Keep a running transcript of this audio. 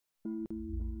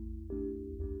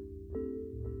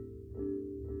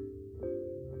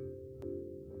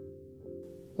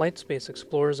LightSpace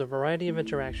explores a variety of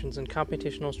interactions and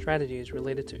computational strategies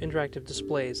related to interactive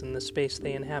displays in the space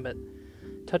they inhabit,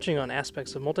 touching on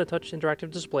aspects of multi-touch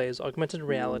interactive displays, augmented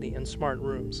reality, and smart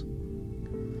rooms.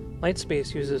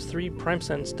 LightSpace uses 3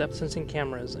 PrimeSense depth-sensing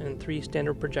cameras and 3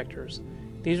 standard projectors.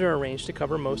 These are arranged to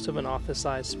cover most of an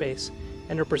office-sized space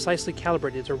and are precisely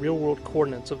calibrated to real-world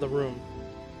coordinates of the room.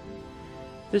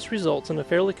 This results in a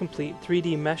fairly complete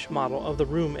 3D mesh model of the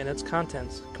room and its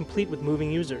contents, complete with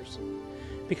moving users.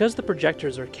 Because the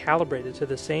projectors are calibrated to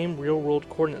the same real-world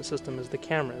coordinate system as the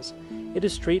cameras, it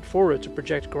is straightforward to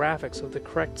project graphics of the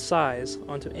correct size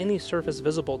onto any surface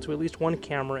visible to at least one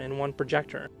camera and one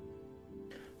projector.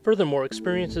 Furthermore,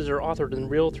 experiences are authored in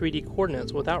real 3D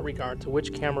coordinates without regard to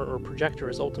which camera or projector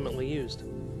is ultimately used.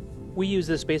 We use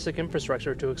this basic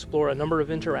infrastructure to explore a number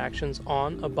of interactions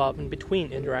on, above, and between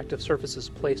interactive surfaces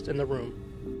placed in the room.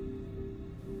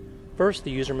 First,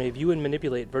 the user may view and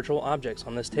manipulate virtual objects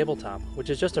on this tabletop, which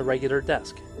is just a regular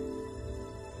desk.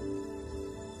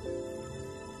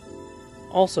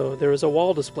 Also, there is a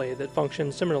wall display that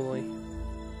functions similarly.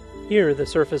 Here, the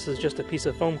surface is just a piece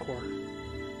of foam core.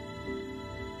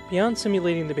 Beyond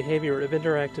simulating the behavior of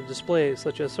interactive displays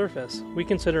such as Surface, we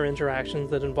consider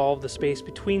interactions that involve the space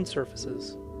between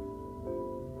surfaces.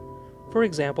 For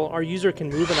example, our user can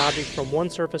move an object from one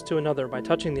surface to another by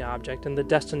touching the object and the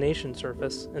destination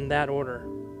surface in that order.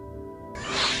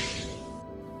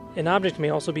 An object may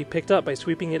also be picked up by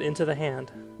sweeping it into the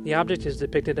hand. The object is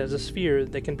depicted as a sphere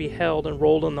that can be held and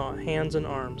rolled in the hands and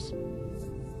arms.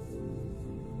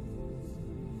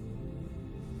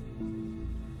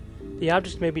 The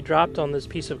object may be dropped on this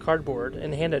piece of cardboard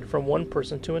and handed from one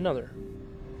person to another.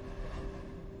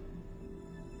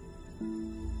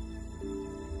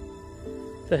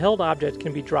 The held object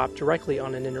can be dropped directly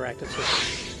on an interactive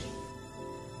surface.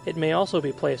 It may also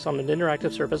be placed on an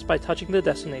interactive surface by touching the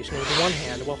destination with one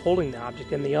hand while holding the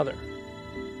object in the other.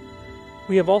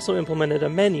 We have also implemented a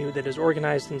menu that is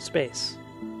organized in space.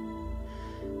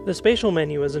 The spatial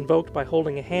menu is invoked by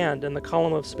holding a hand in the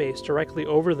column of space directly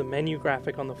over the menu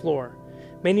graphic on the floor.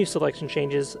 Menu selection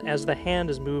changes as the hand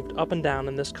is moved up and down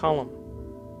in this column.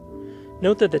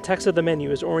 Note that the text of the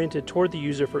menu is oriented toward the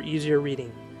user for easier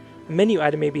reading. A menu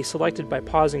item may be selected by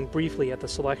pausing briefly at the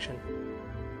selection.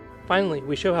 Finally,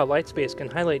 we show how LightSpace can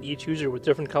highlight each user with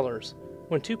different colors.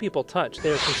 When 2 people touch,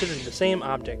 they are considered the same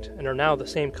object and are now the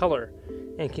same color,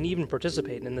 and can even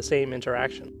participate in the same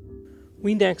interaction.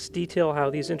 We next detail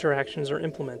how these interactions are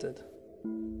implemented.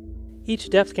 Each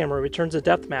depth camera returns a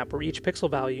depth map where each pixel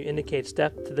value indicates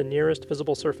depth to the nearest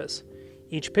visible surface.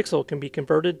 Each pixel can be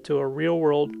converted to a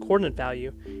real-world coordinate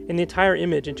value and the entire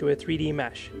image into a 3D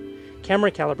mesh.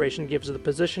 Camera calibration gives the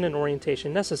position and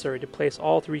orientation necessary to place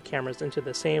all 3 cameras into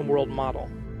the same world model.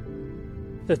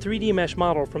 The 3D mesh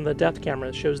model from the depth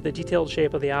cameras shows the detailed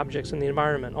shape of the objects in the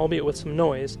environment, albeit with some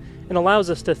noise, and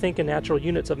allows us to think in natural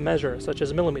units of measure, such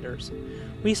as millimeters.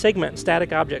 We segment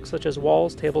static objects such as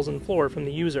walls, tables, and floor from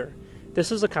the user.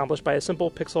 This is accomplished by a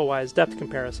simple pixel-wise depth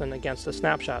comparison against a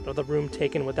snapshot of the room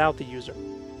taken without the user.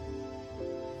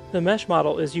 The mesh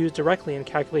model is used directly in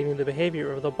calculating the behavior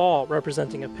of the ball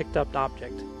representing a picked-up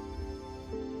object.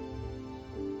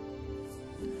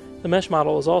 The mesh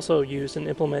model is also used in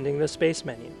implementing the space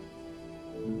menu.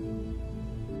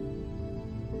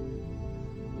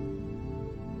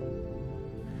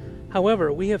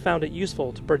 However, we have found it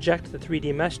useful to project the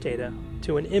 3D mesh data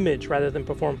to an image rather than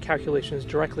perform calculations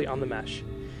directly on the mesh.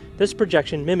 This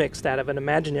projection mimics that of an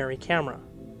imaginary camera.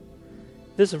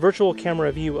 This virtual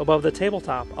camera view above the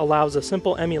tabletop allows a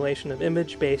simple emulation of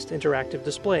image-based interactive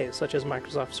displays such as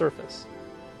Microsoft Surface.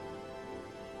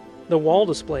 The wall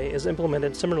display is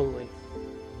implemented similarly.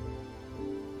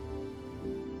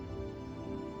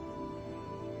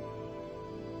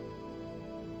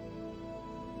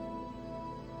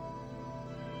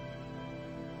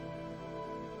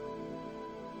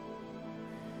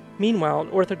 Meanwhile, an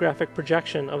orthographic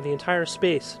projection of the entire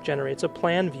space generates a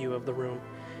plan view of the room.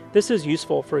 This is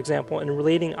useful, for example, in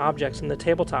relating objects in the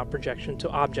tabletop projection to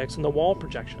objects in the wall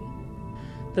projection.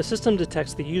 The system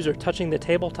detects the user touching the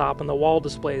tabletop and the wall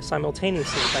displays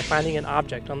simultaneously by finding an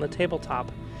object on the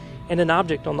tabletop and an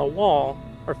object on the wall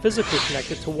are physically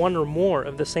connected to one or more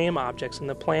of the same objects in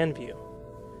the plan view.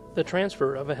 The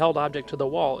transfer of a held object to the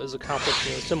wall is accomplished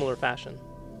in a similar fashion.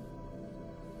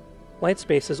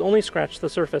 LightSpace has only scratched the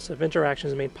surface of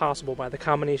interactions made possible by the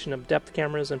combination of depth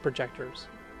cameras and projectors.